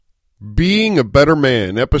Being a Better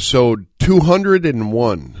Man, episode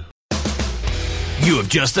 201. You have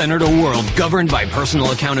just entered a world governed by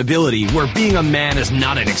personal accountability, where being a man is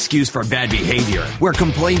not an excuse for bad behavior, where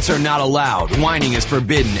complaints are not allowed, whining is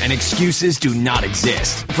forbidden, and excuses do not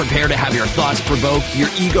exist. Prepare to have your thoughts provoked, your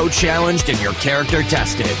ego challenged, and your character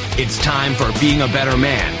tested. It's time for Being a Better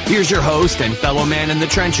Man. Here's your host and fellow man in the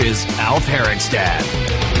trenches, Alf Herigstad.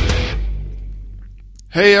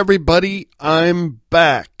 Hey everybody, I'm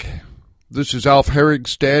back. This is Alf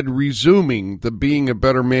Herigstad resuming the Being a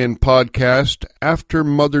Better Man podcast after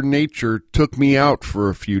Mother Nature took me out for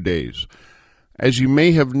a few days. As you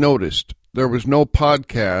may have noticed, there was no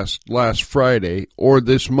podcast last Friday or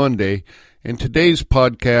this Monday, and today's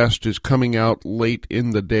podcast is coming out late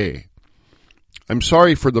in the day. I'm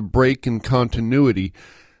sorry for the break in continuity.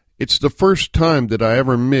 It's the first time that I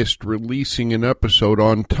ever missed releasing an episode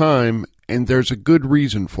on time, and there's a good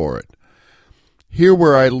reason for it. Here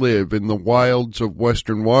where I live in the wilds of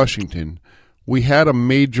western Washington, we had a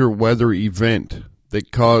major weather event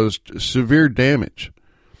that caused severe damage.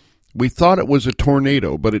 We thought it was a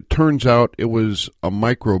tornado, but it turns out it was a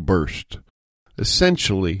microburst.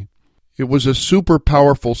 Essentially, it was a super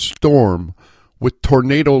powerful storm with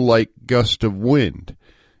tornado-like gust of wind.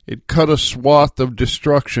 It cut a swath of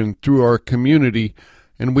destruction through our community,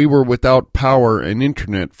 and we were without power and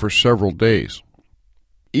internet for several days.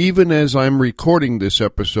 Even as I'm recording this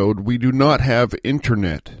episode, we do not have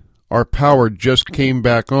internet. Our power just came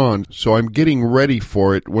back on, so I'm getting ready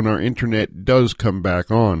for it when our internet does come back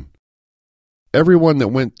on. Everyone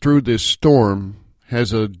that went through this storm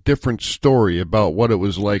has a different story about what it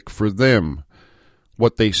was like for them,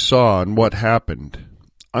 what they saw, and what happened.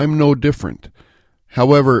 I'm no different.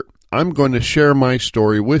 However, I'm going to share my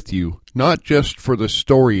story with you, not just for the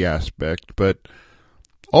story aspect, but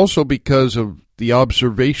also because of the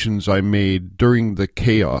observations I made during the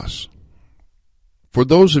chaos. For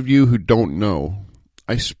those of you who don't know,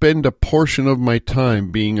 I spend a portion of my time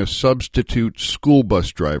being a substitute school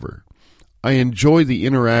bus driver. I enjoy the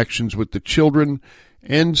interactions with the children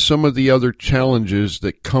and some of the other challenges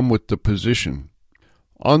that come with the position.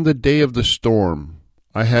 On the day of the storm,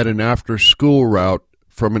 I had an after-school route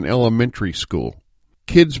from an elementary school.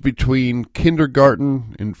 Kids between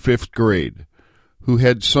kindergarten and 5th grade who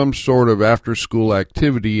had some sort of after-school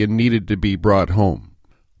activity and needed to be brought home.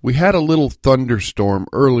 We had a little thunderstorm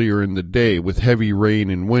earlier in the day with heavy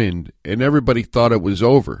rain and wind, and everybody thought it was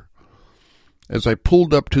over. As I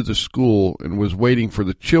pulled up to the school and was waiting for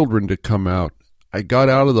the children to come out, I got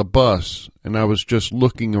out of the bus and I was just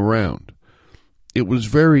looking around. It was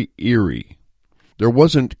very eerie. There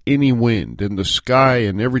wasn't any wind, and the sky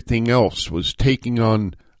and everything else was taking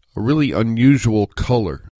on a really unusual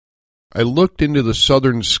color. I looked into the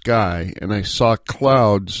southern sky, and I saw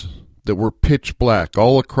clouds that were pitch black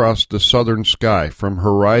all across the southern sky from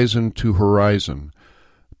horizon to horizon.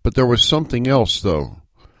 But there was something else, though,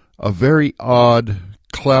 a very odd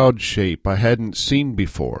cloud shape I hadn't seen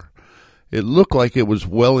before. It looked like it was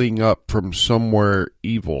welling up from somewhere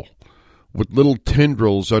evil, with little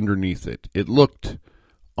tendrils underneath it. It looked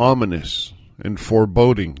ominous and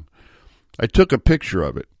foreboding. I took a picture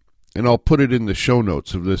of it, and I'll put it in the show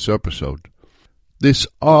notes of this episode. This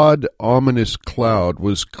odd, ominous cloud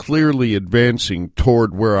was clearly advancing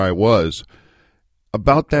toward where I was.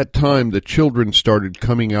 About that time, the children started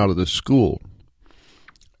coming out of the school.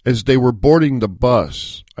 As they were boarding the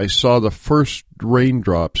bus, I saw the first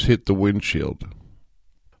raindrops hit the windshield.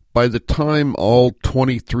 By the time all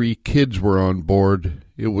 23 kids were on board,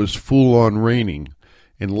 it was full-on raining,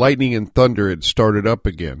 and lightning and thunder had started up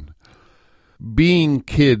again. Being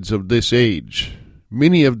kids of this age,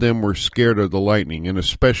 many of them were scared of the lightning, and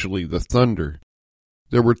especially the thunder.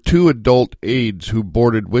 There were 2 adult aides who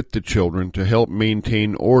boarded with the children to help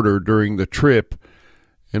maintain order during the trip,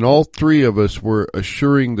 and all 3 of us were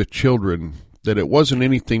assuring the children that it wasn't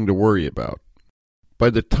anything to worry about.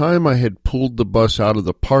 By the time I had pulled the bus out of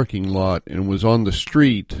the parking lot and was on the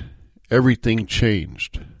street, everything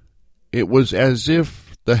changed. It was as if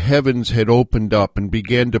the heavens had opened up and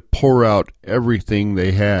began to pour out everything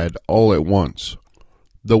they had all at once.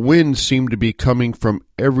 The wind seemed to be coming from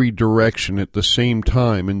every direction at the same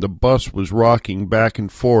time, and the bus was rocking back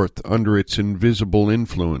and forth under its invisible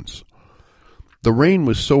influence. The rain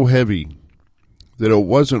was so heavy that it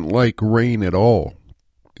wasn't like rain at all.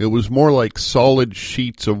 It was more like solid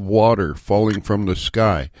sheets of water falling from the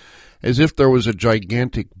sky, as if there was a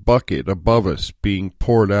gigantic bucket above us being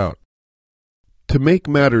poured out. To make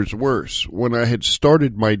matters worse, when I had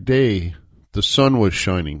started my day, the sun was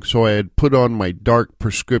shining, so I had put on my dark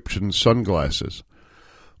prescription sunglasses.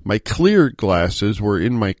 My clear glasses were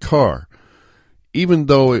in my car. Even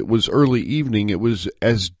though it was early evening, it was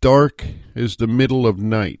as dark as the middle of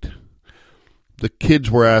night. The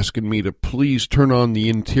kids were asking me to please turn on the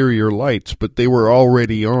interior lights, but they were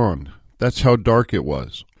already on. That's how dark it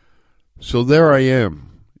was. So there I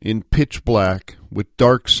am, in pitch black, with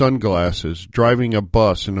dark sunglasses, driving a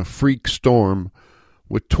bus in a freak storm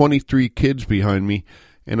with 23 kids behind me,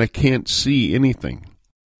 and I can't see anything.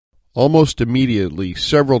 Almost immediately,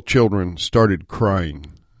 several children started crying.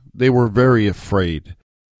 They were very afraid,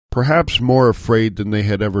 perhaps more afraid than they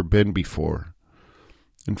had ever been before.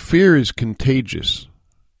 And fear is contagious,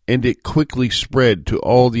 and it quickly spread to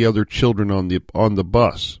all the other children on the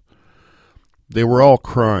bus. They were all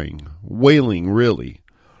crying, wailing really.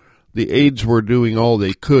 The aides were doing all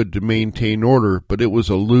they could to maintain order, but it was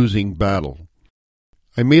a losing battle.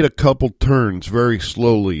 I made a couple turns very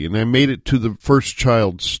slowly, and I made it to the first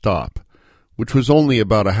child's stop, which was only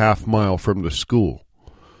about a half-mile from the school.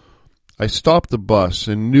 I stopped the bus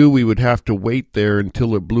and knew we would have to wait there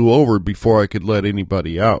until it blew over before I could let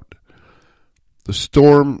anybody out. The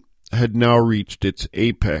storm had now reached its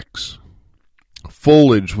apex.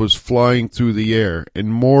 Foliage was flying through the air,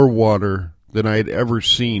 and more water than I had ever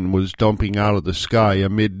seen was dumping out of the sky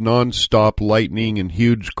amid non-stop lightning and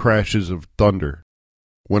huge crashes of thunder.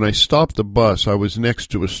 When I stopped the bus, I was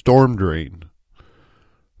next to a storm drain.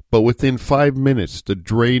 But within 5 minutes, the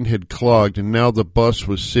drain had clogged, and now the bus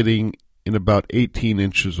was sitting in about 18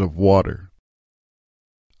 inches of water.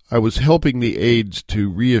 I was helping the aides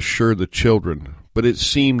to reassure the children, but it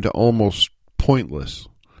seemed almost pointless.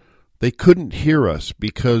 They couldn't hear us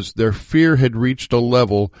because their fear had reached a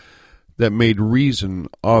level that made reason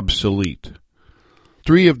obsolete.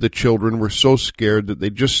 3 of the children were so scared that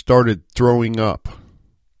they just started throwing up.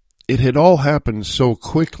 It had all happened so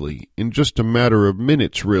quickly, in just a matter of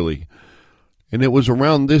minutes, really, and it was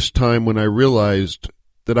around this time when I realized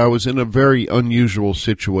that I was in a very unusual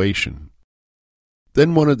situation.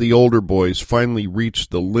 Then one of the older boys finally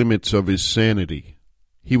reached the limits of his sanity.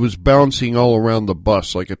 He was bouncing all around the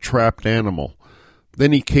bus like a trapped animal.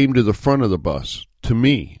 Then he came to the front of the bus, to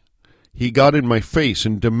me. He got in my face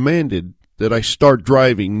and demanded that I start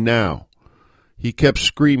driving now. He kept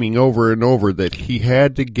screaming over and over that he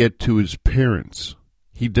had to get to his parents.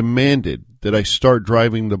 He demanded that I start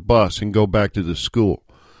driving the bus and go back to the school.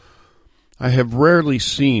 I have rarely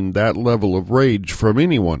seen that level of rage from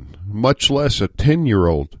anyone, much less a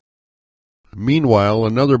 10-year-old. Meanwhile,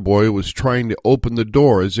 another boy was trying to open the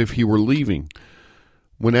door as if he were leaving.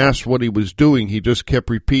 When asked what he was doing, he just kept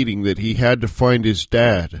repeating that he had to find his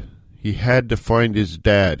dad. He had to find his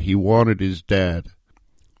dad. He wanted his dad.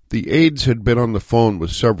 The aides had been on the phone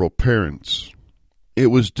with several parents. It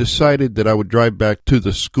was decided that I would drive back to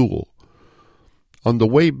the school. On the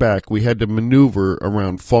way back, we had to maneuver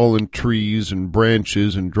around fallen trees and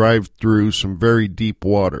branches and drive through some very deep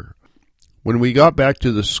water. When we got back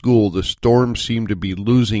to the school, the storm seemed to be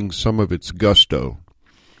losing some of its gusto.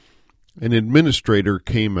 An administrator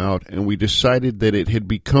came out, and we decided that it had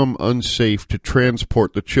become unsafe to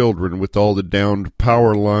transport the children with all the downed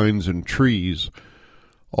power lines and trees.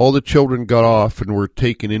 All the children got off and were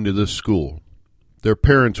taken into the school. Their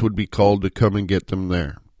parents would be called to come and get them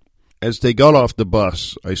there. As they got off the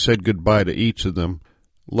bus, I said goodbye to each of them.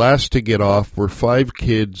 Last to get off were 5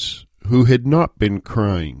 kids who had not been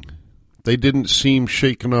crying. They didn't seem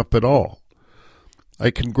shaken up at all. I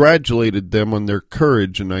congratulated them on their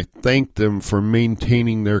courage, and I thanked them for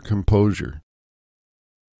maintaining their composure.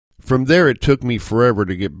 From there it took me forever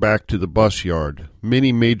to get back to the bus yard.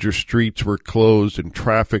 Many major streets were closed and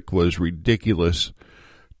traffic was ridiculous.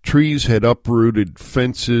 Trees had uprooted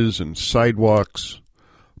fences and sidewalks.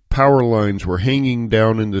 Power lines were hanging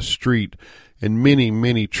down in the street, and many,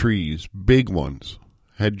 many trees, big ones,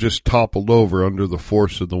 had just toppled over under the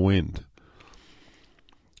force of the wind.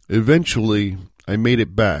 Eventually, I made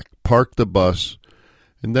it back, parked the bus,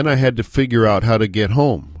 and then I had to figure out how to get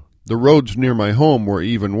home. The roads near my home were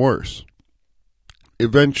even worse.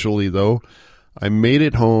 Eventually, though, I made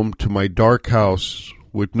it home to my dark house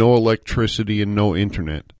with no electricity and no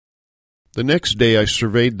internet. The next day, I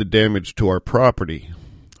surveyed the damage to our property.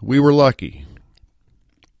 We were lucky.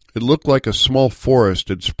 It looked like a small forest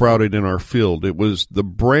had sprouted in our field. It was the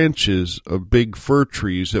branches of big fir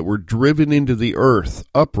trees that were driven into the earth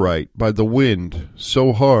upright by the wind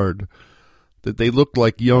so hard that they looked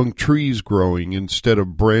like young trees growing instead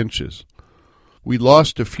of branches. We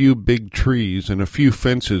lost a few big trees and a few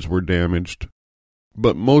fences were damaged,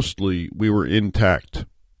 but mostly we were intact.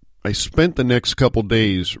 I spent the next couple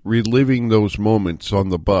days reliving those moments on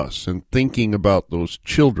the bus and thinking about those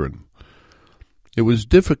children. It was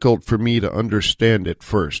difficult for me to understand at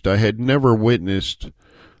first. I had never witnessed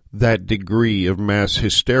that degree of mass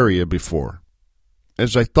hysteria before.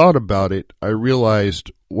 As I thought about it, I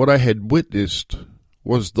realized what I had witnessed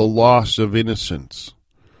was the loss of innocence.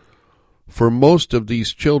 For most of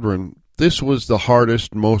these children, this was the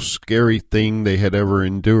hardest, most scary thing they had ever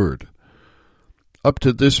endured. Up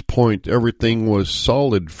to this point, everything was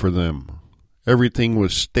solid for them. Everything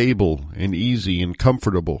was stable and easy and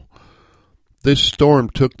comfortable. This storm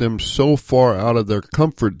took them so far out of their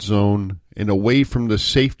comfort zone and away from the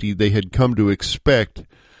safety they had come to expect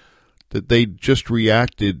that they just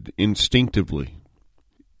reacted instinctively.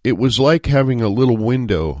 It was like having a little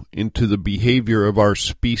window into the behavior of our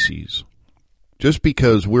species. Just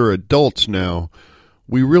because we're adults now,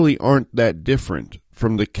 we really aren't that different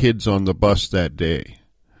from the kids on the bus that day.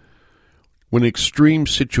 When extreme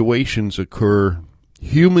situations occur,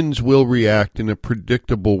 humans will react in a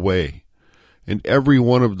predictable way, and every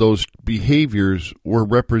one of those behaviors were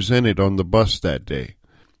represented on the bus that day.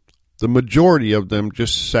 The majority of them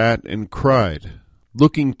just sat and cried,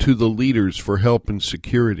 looking to the leaders for help and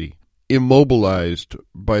security, immobilized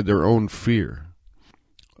by their own fear.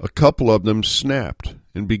 A couple of them snapped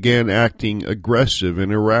and began acting aggressive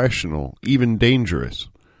and irrational, even dangerous.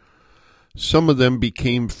 Some of them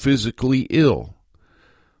became physically ill.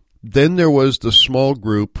 Then there was the small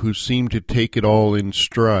group who seemed to take it all in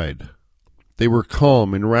stride. They were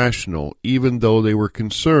calm and rational, even though they were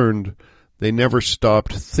concerned. They never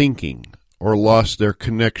stopped thinking or lost their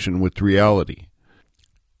connection with reality.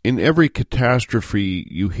 In every catastrophe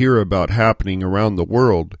you hear about happening around the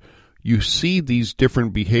world, you see these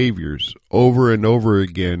different behaviors over and over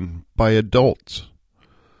again by adults.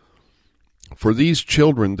 For these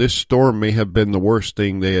children, this storm may have been the worst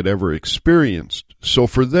thing they had ever experienced. So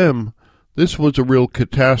for them, this was a real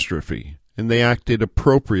catastrophe, and they acted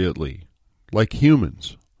appropriately, like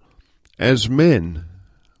humans. As men,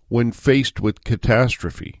 when faced with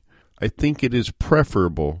catastrophe, I think it is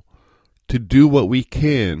preferable to do what we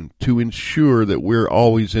can to ensure that we're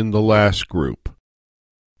always in the last group,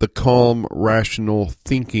 the calm, rational,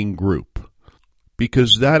 thinking group,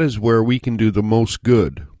 because that is where we can do the most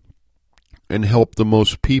good and help the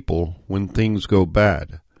most people when things go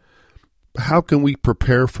bad. How can we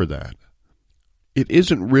prepare for that? It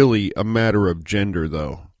isn't really a matter of gender,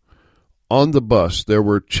 though. On the bus, there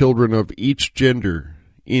were children of each gender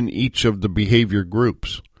in each of the behavior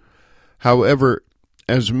groups. However,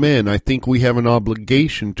 as men, I think we have an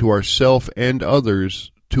obligation to ourselves and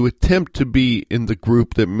others to attempt to be in the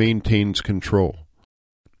group that maintains control.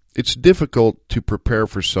 It's difficult to prepare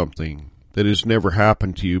for something that has never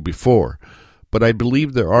happened to you before, but I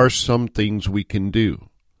believe there are some things we can do.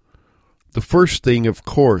 The first thing, of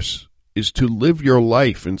course, is to live your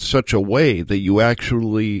life in such a way that you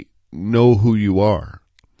actually know who you are.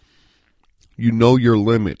 You know your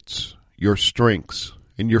limits, your strengths,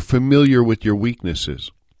 and you're familiar with your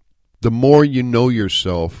weaknesses. The more you know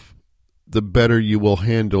yourself, the better you will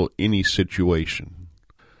handle any situation.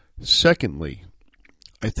 Secondly,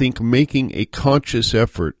 I think making a conscious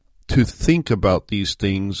effort to think about these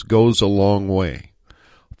things goes a long way.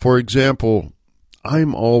 For example,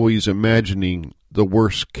 I'm always imagining the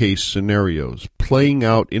worst-case scenarios, playing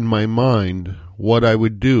out in my mind what I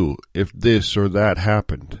would do if this or that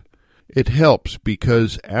happened. It helps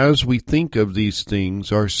because as we think of these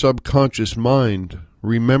things, our subconscious mind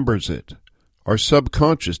remembers it. Our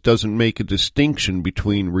subconscious doesn't make a distinction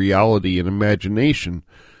between reality and imagination,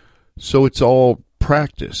 so it's all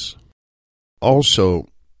practice. Also,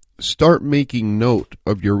 start making note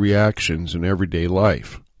of your reactions in everyday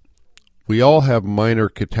life. We all have minor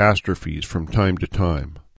catastrophes from time to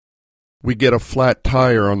time. We get a flat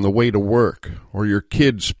tire on the way to work, or your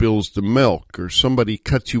kid spills the milk, or somebody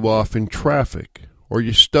cuts you off in traffic, or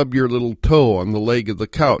you stub your little toe on the leg of the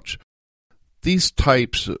couch. These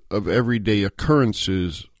types of everyday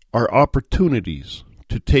occurrences are opportunities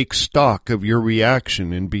to take stock of your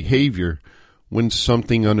reaction and behavior when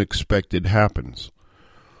something unexpected happens.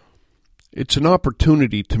 It's an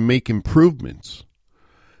opportunity to make improvements.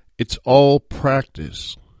 It's all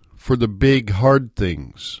practice for the big, hard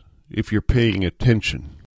things, if you're paying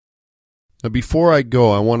attention. Now, before I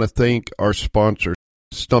go, I want to thank our sponsor,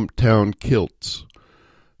 Stumptown Kilts.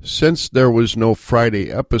 Since there was no Friday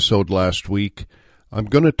episode last week, I'm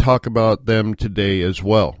going to talk about them today as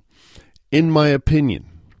well. In my opinion,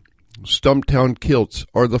 Stumptown Kilts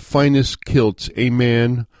are the finest kilts a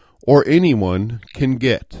man or anyone can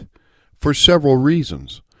get, for several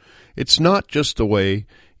reasons. It's not just the way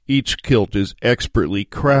each kilt is expertly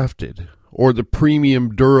crafted, or the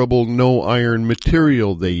premium durable no-iron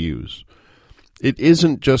material they use. It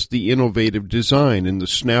isn't just the innovative design and the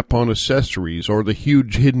snap-on accessories or the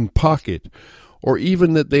huge hidden pocket or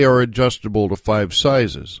even that they are adjustable to 5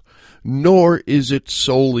 sizes. Nor is it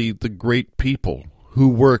solely the great people who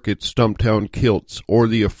work at Stumptown Kilts or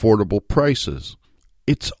the affordable prices.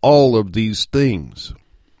 It's all of these things.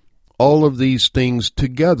 All of these things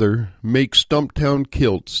together make Stumptown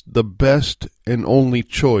Kilts the best and only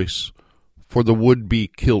choice for the would-be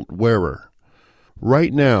kilt wearer.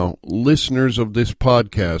 Right now, listeners of this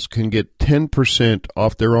podcast can get 10%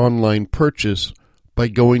 off their online purchase by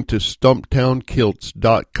going to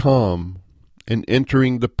StumptownKilts.com and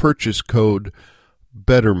entering the purchase code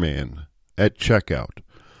BETTERMAN at checkout.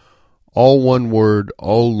 All one word,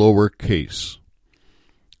 all lowercase.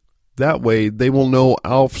 That way they will know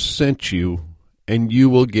Alf sent you, and you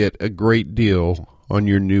will get a great deal on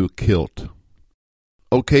your new kilt.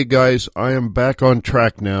 Okay guys, I am back on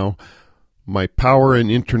track now. My power and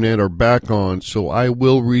internet are back on, so I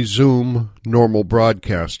will resume normal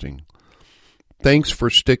broadcasting. Thanks for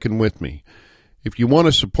sticking with me. If you want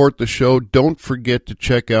to support the show, don't forget to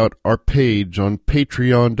check out our page on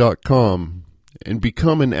patreon.com and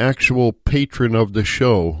become an actual patron of the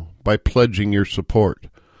show by pledging your support.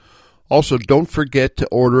 Also, don't forget to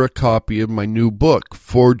order a copy of my new book,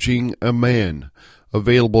 Forging a Man,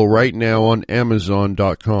 available right now on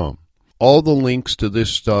Amazon.com. All the links to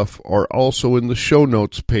this stuff are also in the show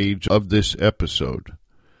notes page of this episode.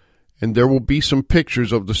 And there will be some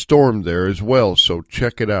pictures of the storm there as well, so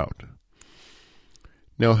check it out.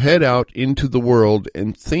 Now head out into the world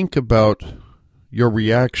and think about your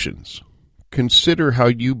reactions. Consider how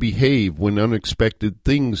you behave when unexpected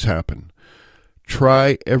things happen.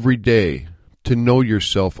 Try every day to know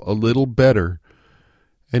yourself a little better,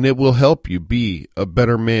 and it will help you be a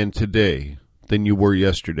better man today than you were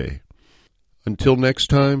yesterday. Until next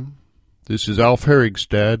time, this is Alf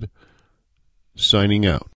Herigstad, signing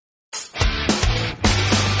out.